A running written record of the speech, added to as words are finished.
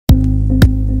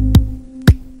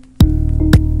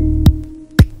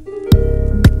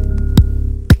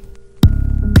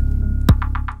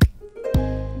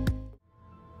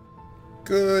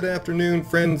Good afternoon,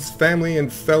 friends, family,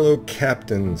 and fellow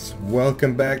captains.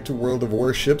 Welcome back to World of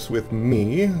Warships with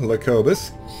me,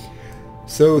 Lacobus.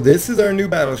 So this is our new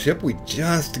battleship. We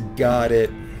just got it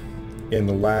in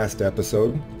the last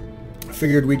episode.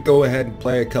 Figured we'd go ahead and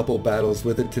play a couple battles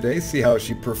with it today, see how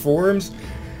she performs,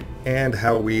 and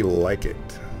how we like it.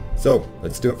 So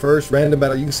let's do it first. Random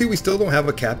battle. You can see we still don't have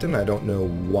a captain. I don't know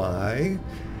why,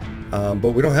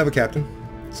 but we don't have a captain.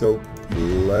 So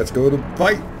let's go to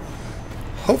fight.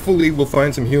 Hopefully we'll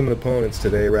find some human opponents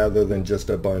today rather than just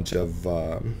a bunch of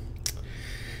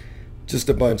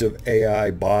AI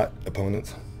bot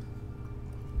opponents.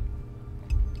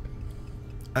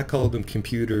 I called them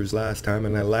computers last time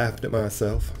and I laughed at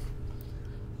myself.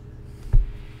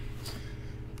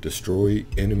 Destroy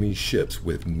enemy ships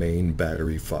with main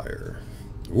battery fire.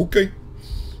 Okay,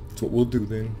 that's what we'll do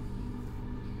then.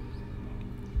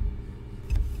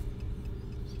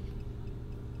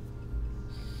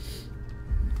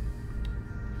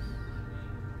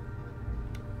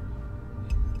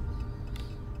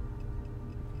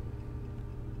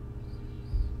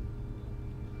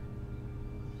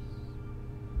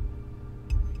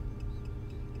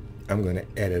 I'm going to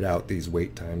edit out these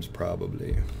wait times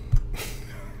probably.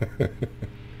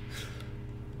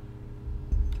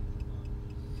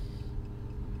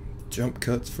 Jump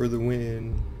cuts for the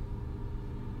win.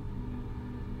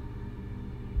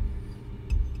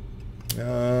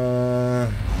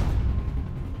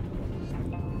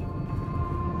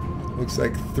 Looks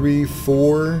like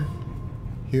 3-4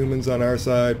 humans on our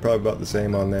side, probably about the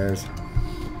same on theirs.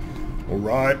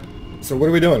 Alright, so what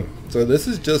are we doing? So this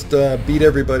is just beat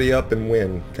everybody up and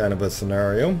win kind of a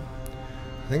scenario.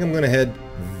 I think I'm going to head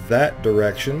that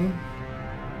direction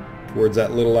towards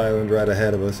that little island right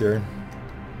ahead of us here.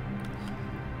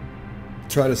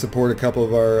 Try to support a couple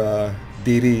of our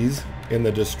DDs in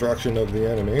the destruction of the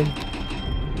enemy.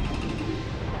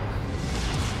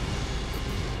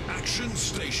 Action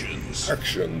stations.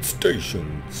 Action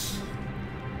stations.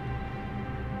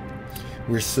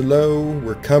 We're slow,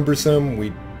 we're cumbersome,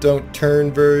 we don't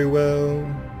turn very well.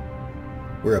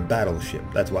 We're a battleship,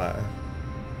 that's why.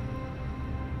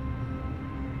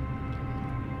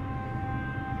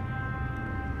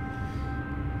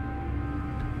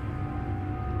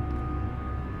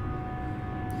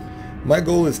 My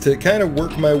goal is to kind of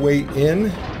work my way in,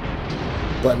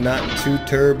 but not too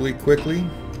terribly quickly.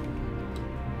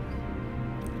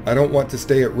 I don't want to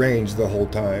stay at range the whole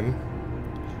time,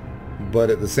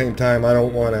 but at the same time I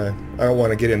don't want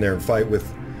to get in there and fight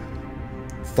with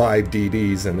 5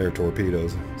 DDs and their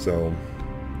torpedoes. So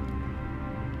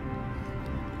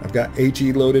I've got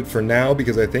HE loaded for now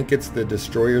because I think it's the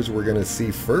destroyers we're going to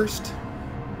see first.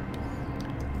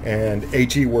 And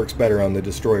HE works better on the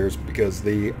destroyers because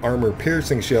the armor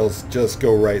piercing shells just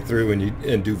go right through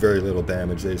and do very little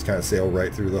damage. They just kind of sail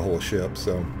right through the whole ship.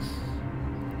 So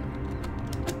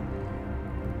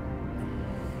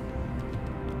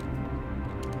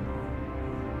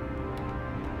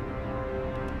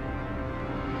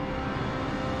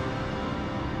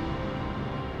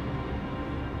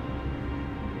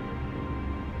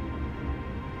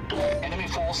Enemy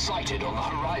force sighted on the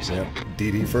horizon. yep,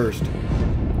 DD first.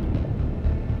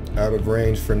 Out of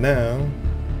range for now.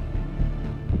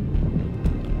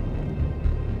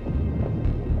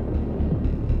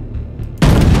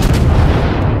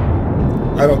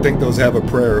 I don't think those have a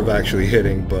prayer of actually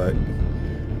hitting, but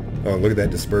oh, look at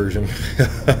that dispersion.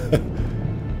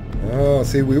 Oh,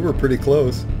 see, we were pretty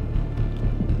close.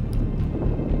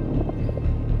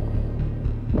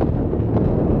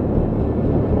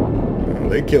 Oh,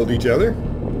 they killed each other.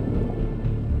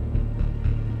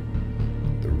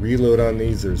 Reload on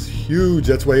these is huge.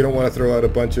 That's why you don't want to throw out a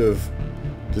bunch of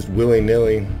just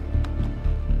willy-nilly.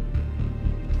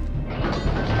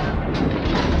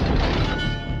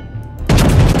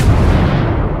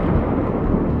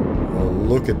 Oh,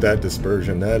 look at that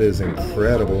dispersion. That is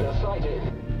incredible.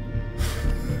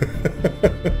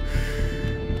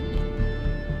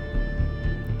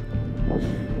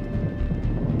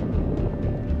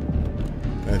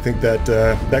 I think that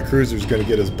that cruiser's going to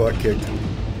get his butt kicked.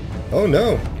 Oh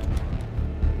no!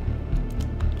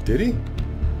 Did he?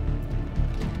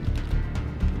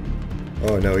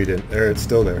 Oh no, he didn't. There, it's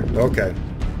still there. Okay.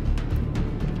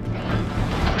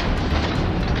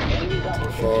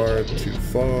 Too far, too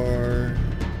far.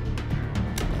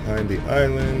 Behind the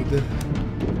island.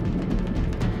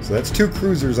 So that's 2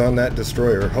 cruisers on that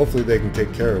destroyer. Hopefully they can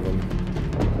take care of them.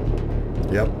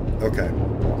 Yep, okay.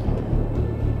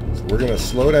 So we're gonna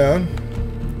slow down.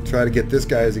 Try to get this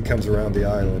guy as he comes around the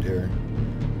island here.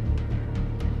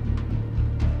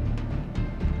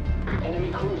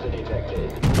 Enemy cruiser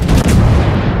detected.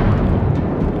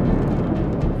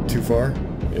 too far?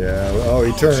 Yeah, oh,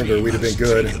 he turned or we'd have been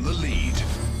good. Taken the lead.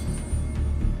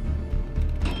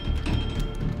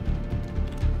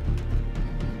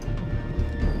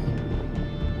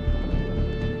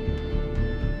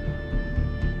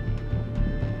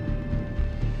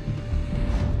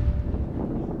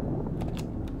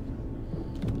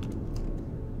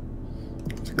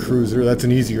 Cruiser, that's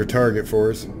an easier target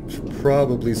for us. Should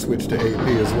probably switch to AP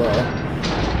as well.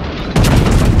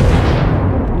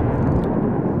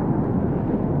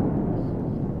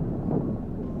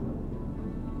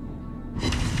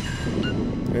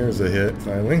 There's a hit,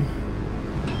 finally.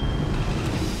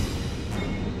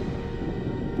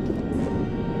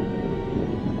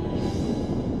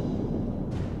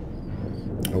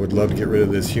 I would love to get rid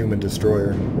of this human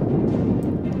destroyer.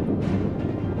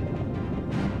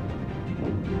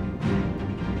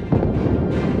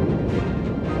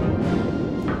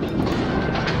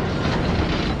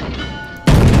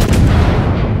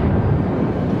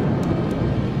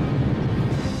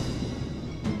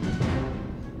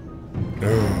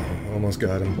 Oh, almost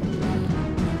got him.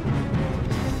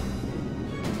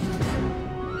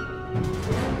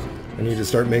 I need to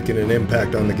start making an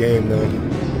impact on the game, though.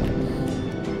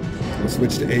 I'll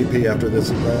switch to AP after this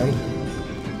round.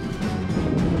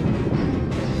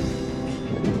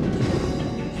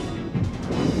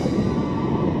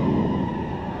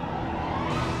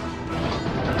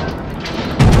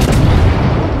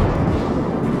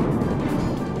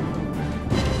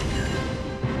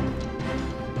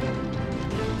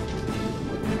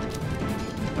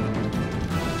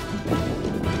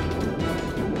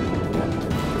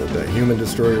 That human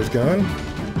destroyer's gone.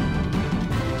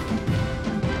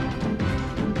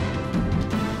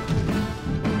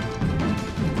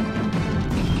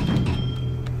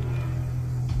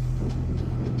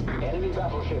 Enemy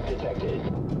battleship detected.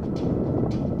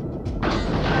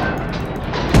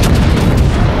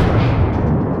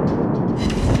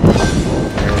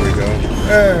 There we go.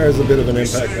 There's a bit of an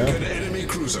impact now. An enemy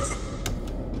cruiser.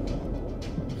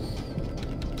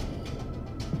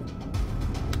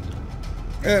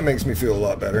 That makes me feel a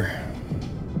lot better.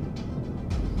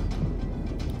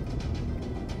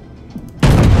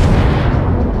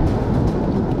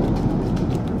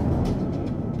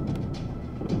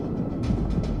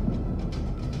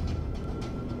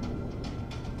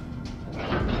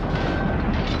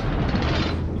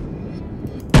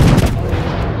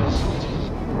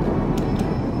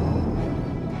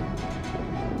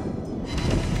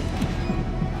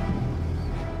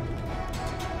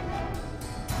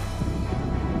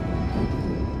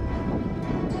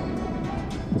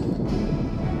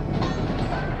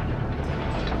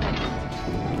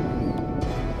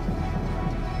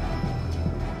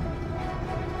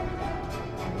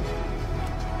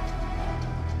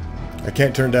 I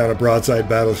can't turn down a broadside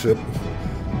battleship.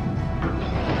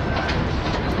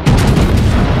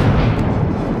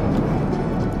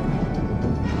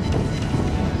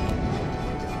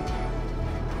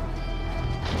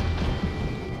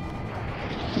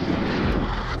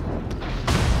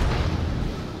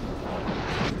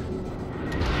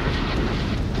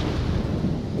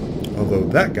 Although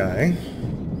that guy,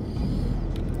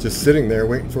 just sitting there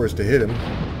waiting for us to hit him.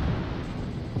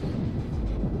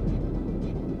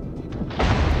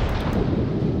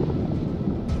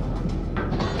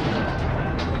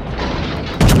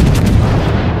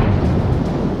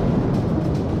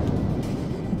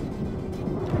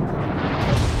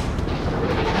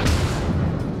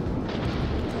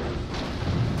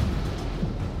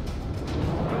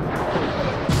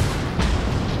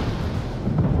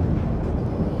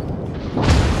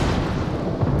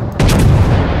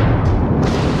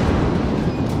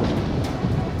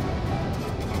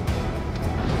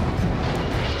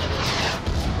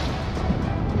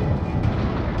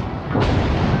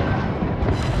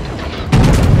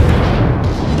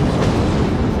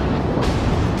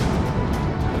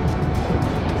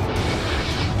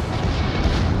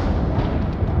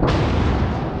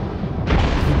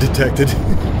 Detected.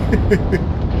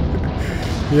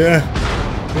 Yeah,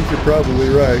 I think you're probably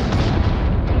right.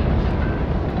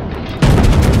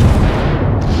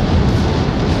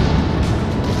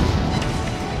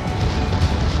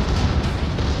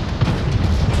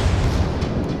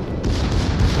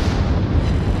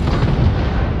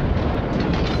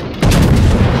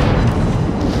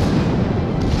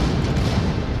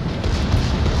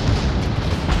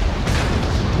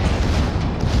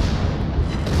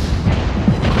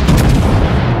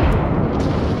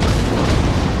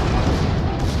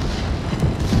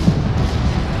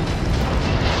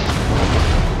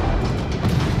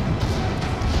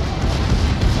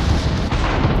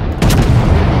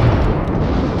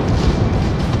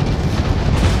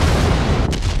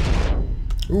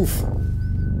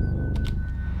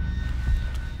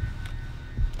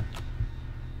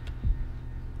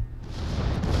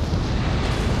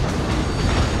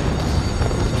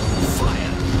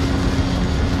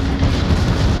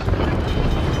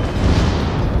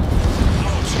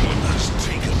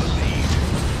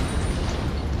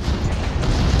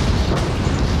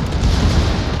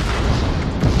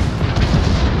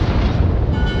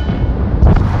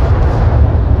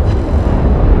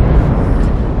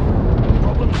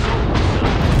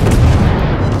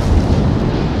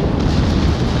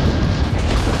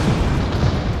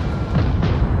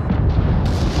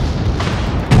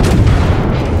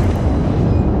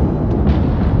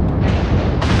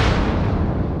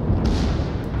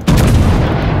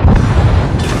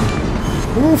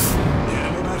 Oof.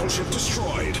 Enemy battleship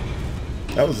destroyed.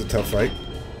 That was a tough fight.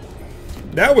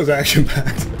 That was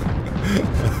action-packed.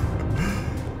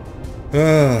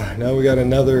 Now we got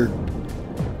another...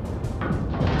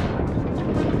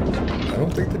 I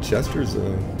don't think the Chester's...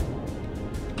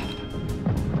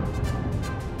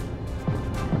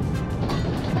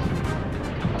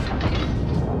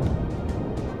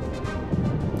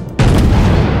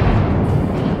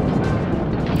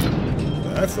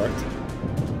 That sucked.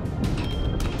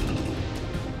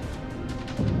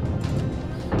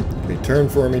 Okay, turn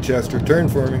for me, Chester. Turn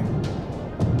for me.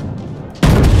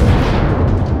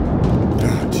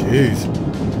 Oh, jeez.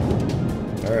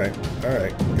 Alright,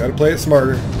 alright. Gotta play it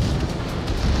smarter.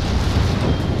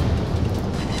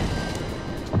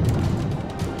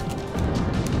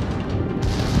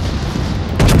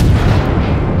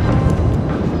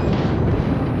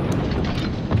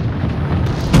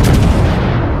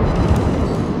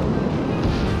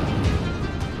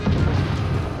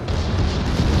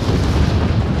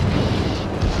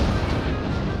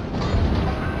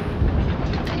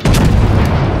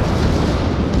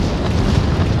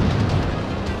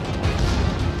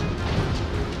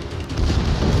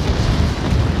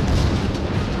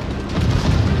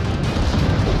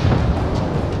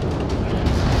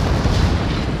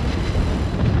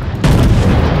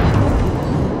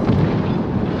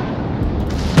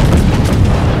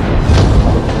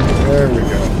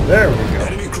 There we go.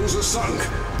 Enemy cruiser sunk.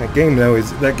 That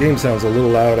game sounds a little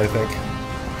loud, I think.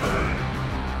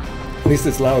 At least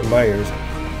it's loud in my ears.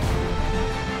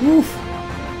 Woof.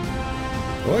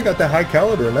 Oh, I got that high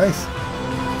caliber, nice.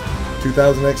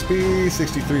 2,000 XP,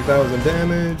 63,000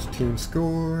 damage, team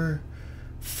score.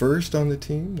 First on the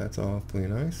team, that's awfully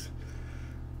nice.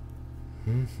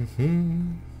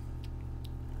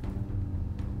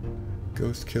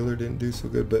 Ghost Killer didn't do so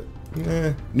good, but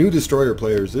new destroyer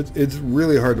players. It's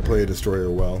really hard to play a destroyer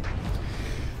well.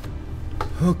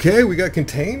 Okay, we got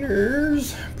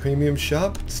containers. Premium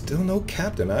shop. Still no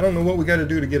captain. I don't know what we got to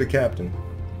do to get a captain.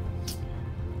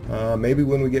 Maybe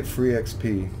when we get free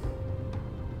XP.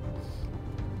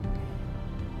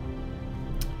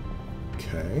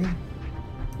 Okay.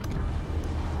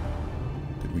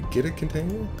 Did we get a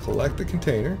container? Collect a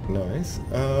container. Nice.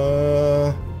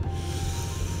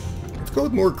 Let's go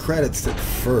with more credits at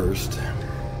first.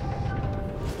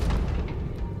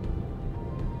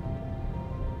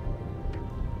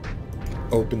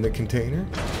 Open the container.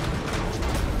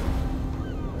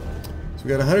 So we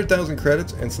got 100,000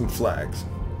 credits and some flags.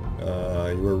 You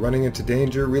are running into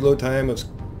danger. Reload time of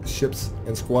ships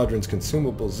and squadrons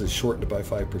consumables is shortened by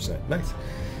 5%. Nice.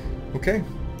 Okay.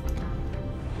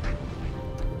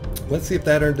 Let's see if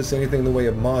that earned us anything in the way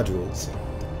of modules.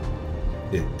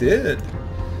 It did.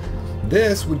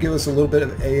 This would give us a little bit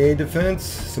of AA defense,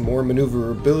 some more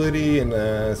maneuverability, and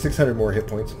 600 more hit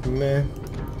points. Meh.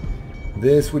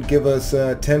 This would give us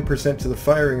 10% to the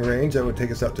firing range. That would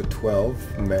take us up to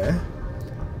 12. Meh.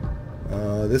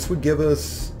 This would give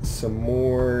us some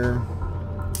more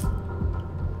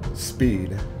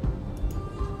speed.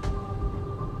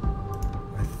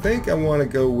 I think I want to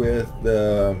go with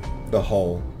the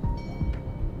hull.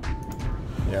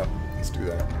 Yeah, let's do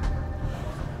that.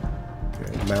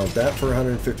 Okay, mount that for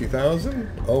 150,000.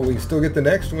 Oh, we still get the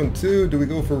next one too. Do we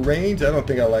go for range? I don't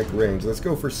think I like range. Let's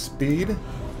go for speed.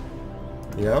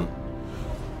 Yeah.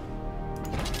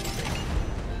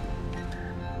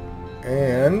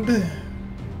 And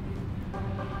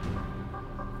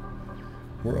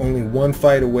we're only one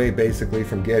fight away basically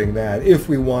from getting that if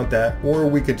we want that, or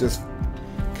we could just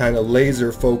kind of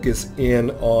laser focus in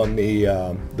on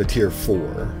the tier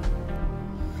 4.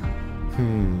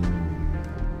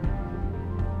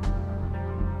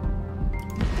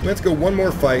 Let's go one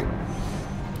more fight.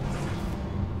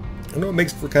 I know it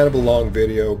makes for kind of a long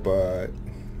video, but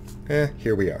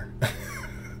here we are.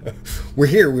 We're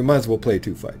here, we might as well play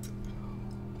 2 fights.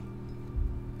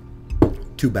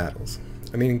 2 battles.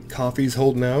 I mean, coffee's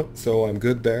holding out, so I'm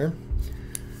good there.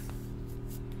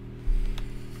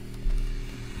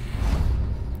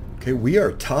 Okay, we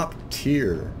are top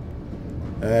tier.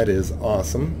 That is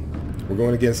awesome. We're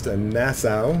going against a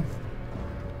Nassau.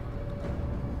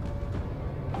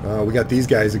 We got these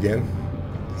guys again.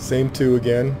 Same 2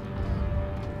 again.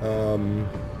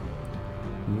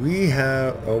 We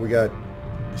got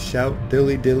Shout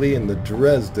Dilly Dilly and the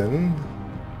Dresden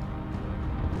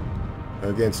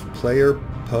against Player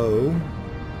Poe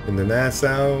in the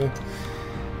Nassau,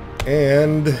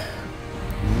 and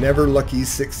Never Lucky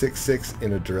 666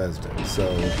 in a Dresden. So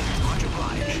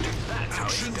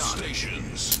Action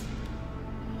stations.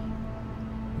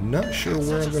 not sure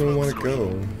where I'm going to want to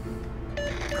go.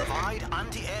 Provide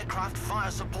anti-aircraft fire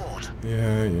support.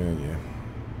 Yeah.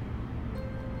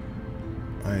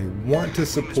 I want to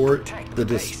support the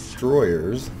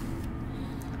destroyers,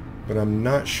 but I'm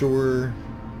not sure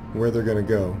where they're going to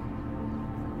go.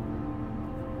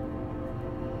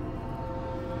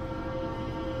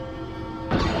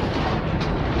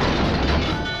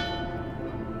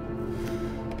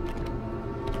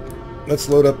 Let's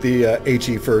load up the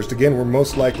HE first. Again, we're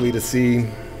most likely to see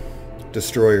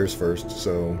destroyers first,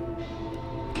 so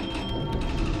I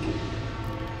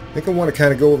think I want to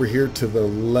kind of go over here to the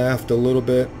left a little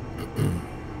bit,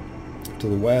 to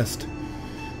the west,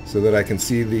 so that I can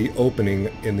see the opening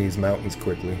in these mountains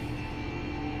quickly.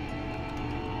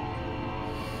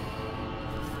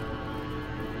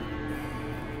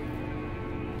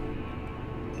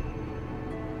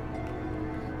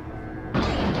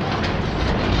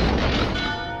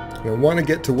 I want to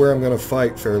get to where I'm going to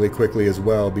fight fairly quickly as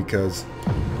well, because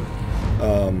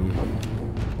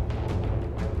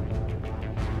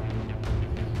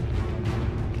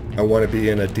I want to be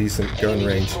in a decent gun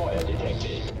range.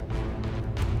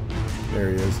 There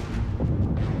he is.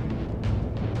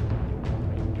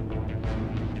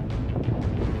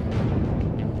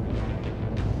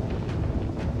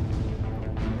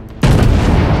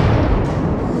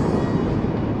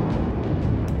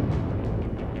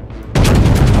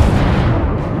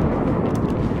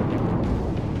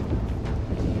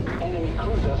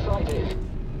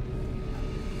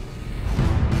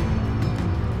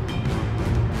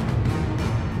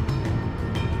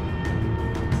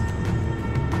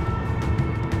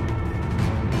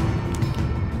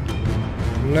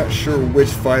 I'm not sure which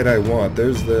fight I want.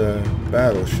 There's the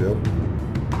battleship.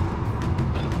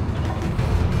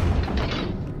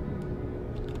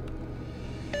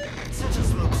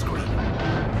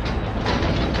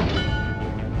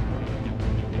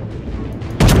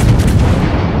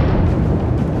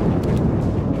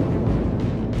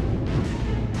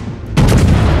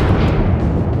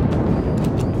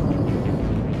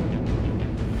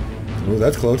 Oh,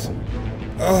 that's close.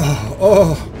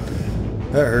 Oh,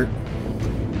 that hurt.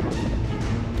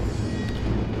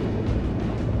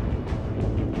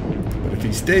 But if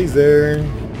he stays there,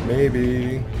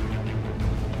 maybe.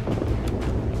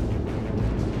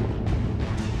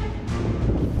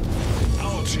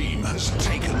 Our team has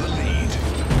taken the lead.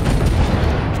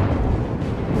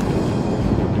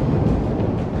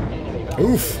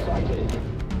 Oof.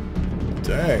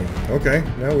 Dang. Okay,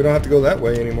 now we don't have to go that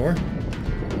way anymore.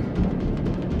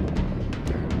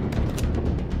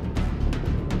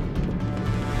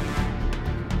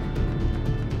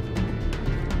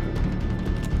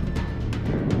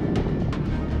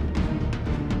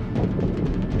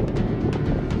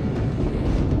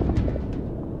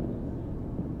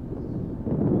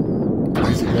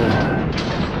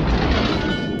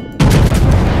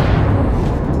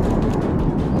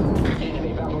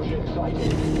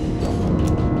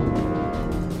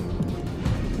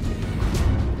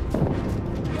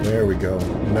 There we go.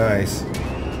 Nice.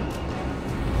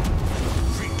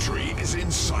 Victory is in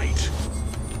sight.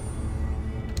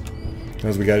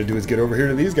 All we got to do is get over here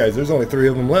to these guys. There's only 3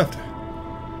 of them left.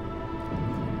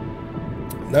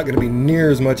 Not going to be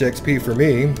near as much XP for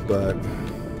me, but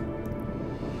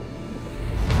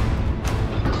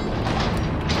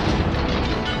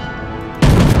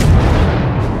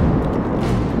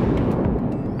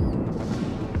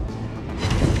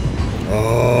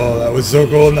oh, that was so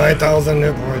cool. 9,000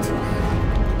 hit points.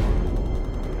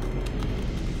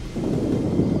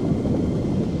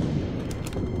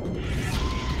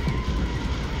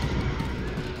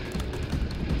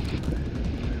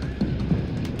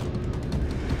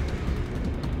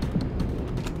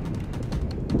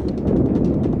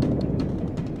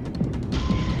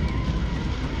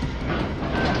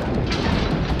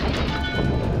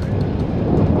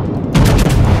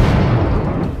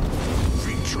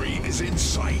 In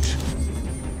sight.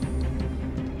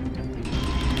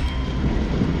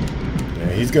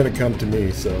 Yeah, he's gonna come to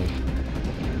me, so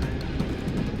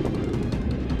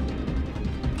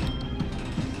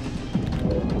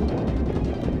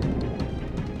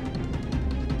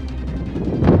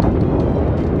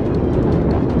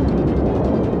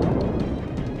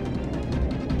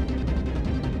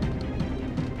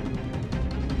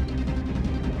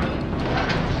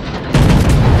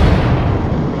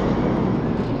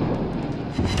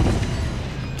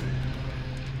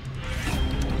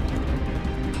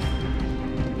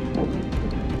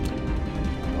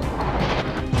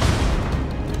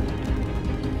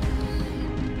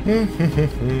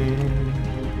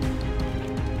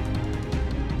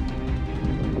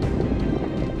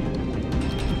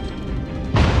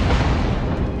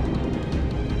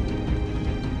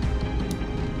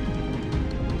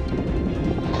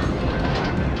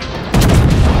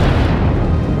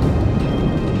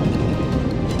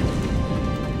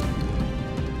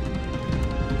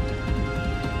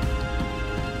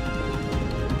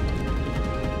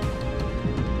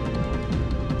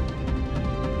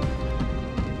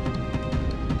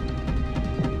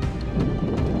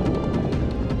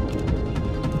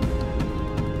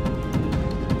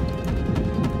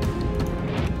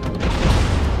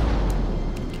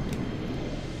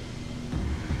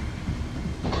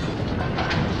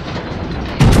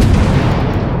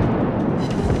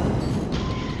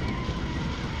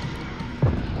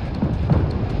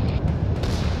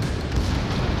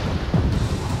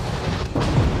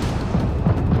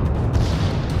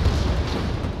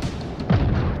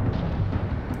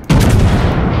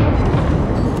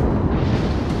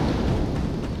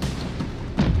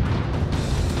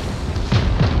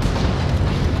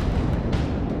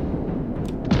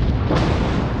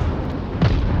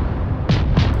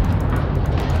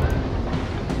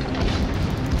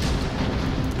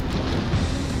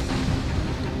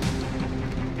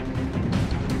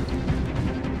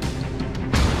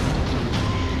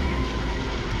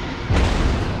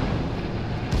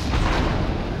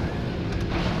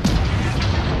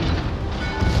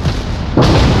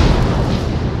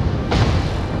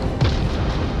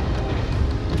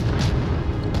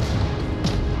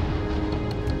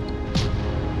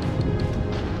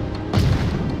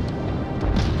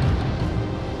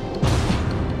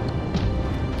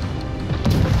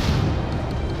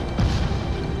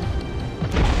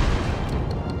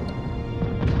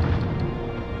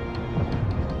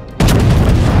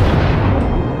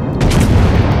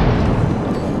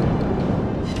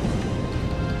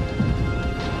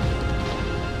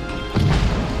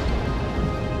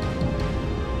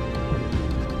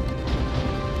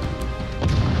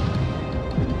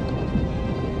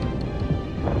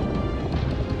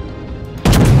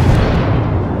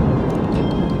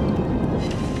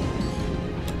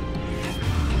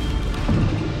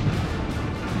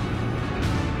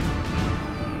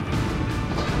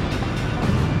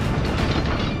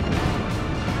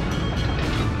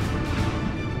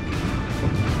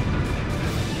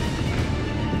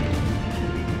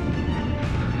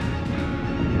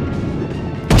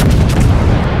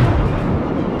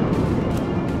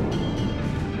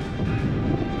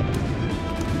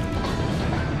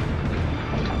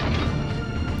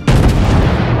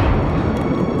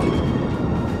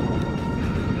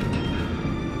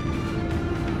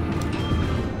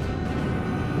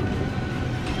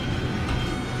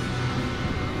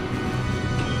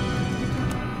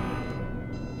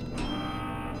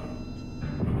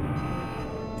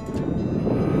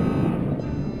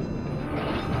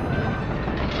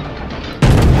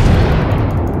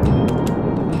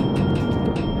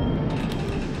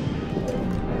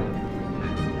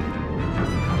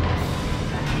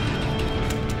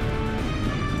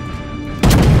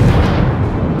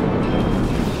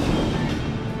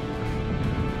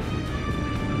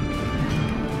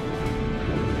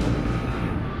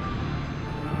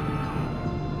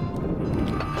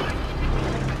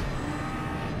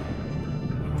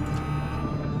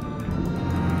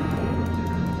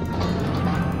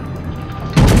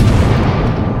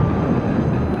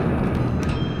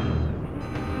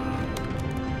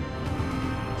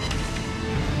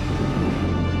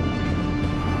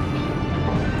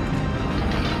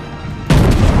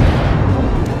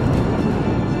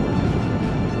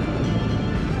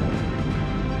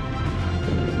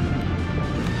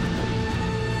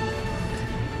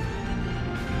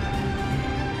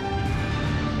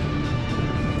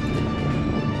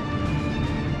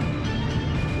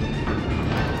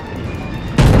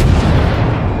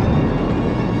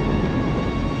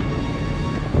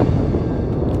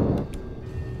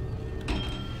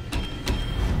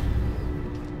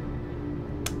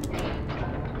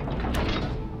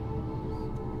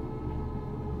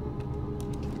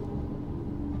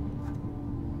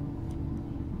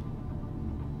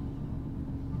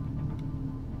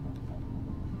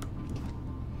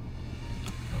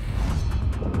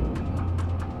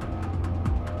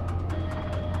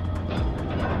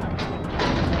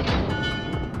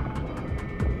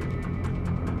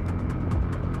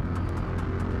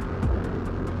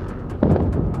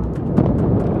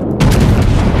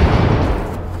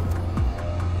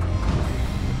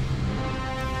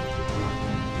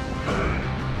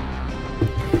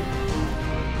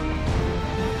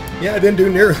Yeah, I didn't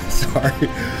do nearly, sorry.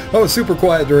 I was super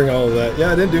quiet during all of that.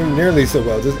 Yeah, I didn't do nearly so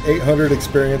well. Just 800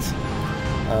 experience,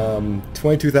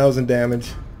 22,000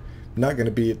 damage. Not going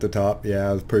to be at the top. Yeah,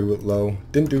 I was pretty low.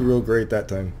 Didn't do real great that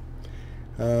time.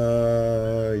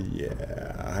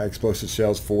 Yeah, high explosive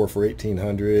shells 4 for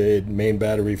 1,800. Main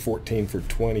battery 14 for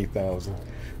 20,000.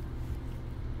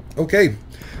 Okay,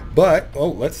 but, oh,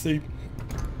 let's see.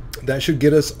 That should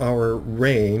get us our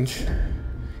range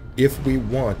if we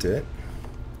want it.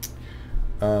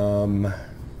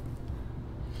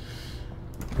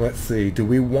 Let's see, do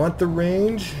we want the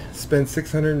range? Spend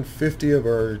 650 of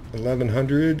our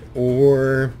 1,100,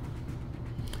 or,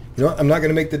 you know what, I'm not going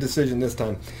to make the decision this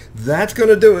time. That's going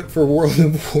to do it for World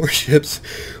of Warships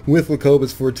with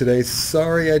Lacobus for today.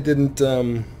 Sorry I didn't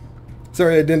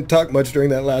talk much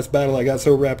during that last battle. I got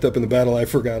so wrapped up in the battle I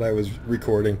forgot I was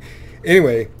recording.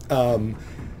 Anyway,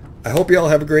 I hope you all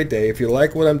have a great day. If you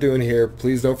like what I'm doing here,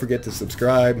 please don't forget to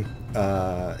subscribe.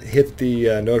 Hit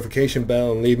the notification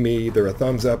bell and leave me either a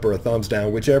thumbs up or a thumbs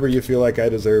down, whichever you feel like I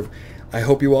deserve. I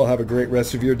hope you all have a great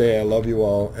rest of your day. I love you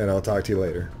all, and I'll talk to you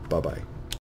later. Bye-bye.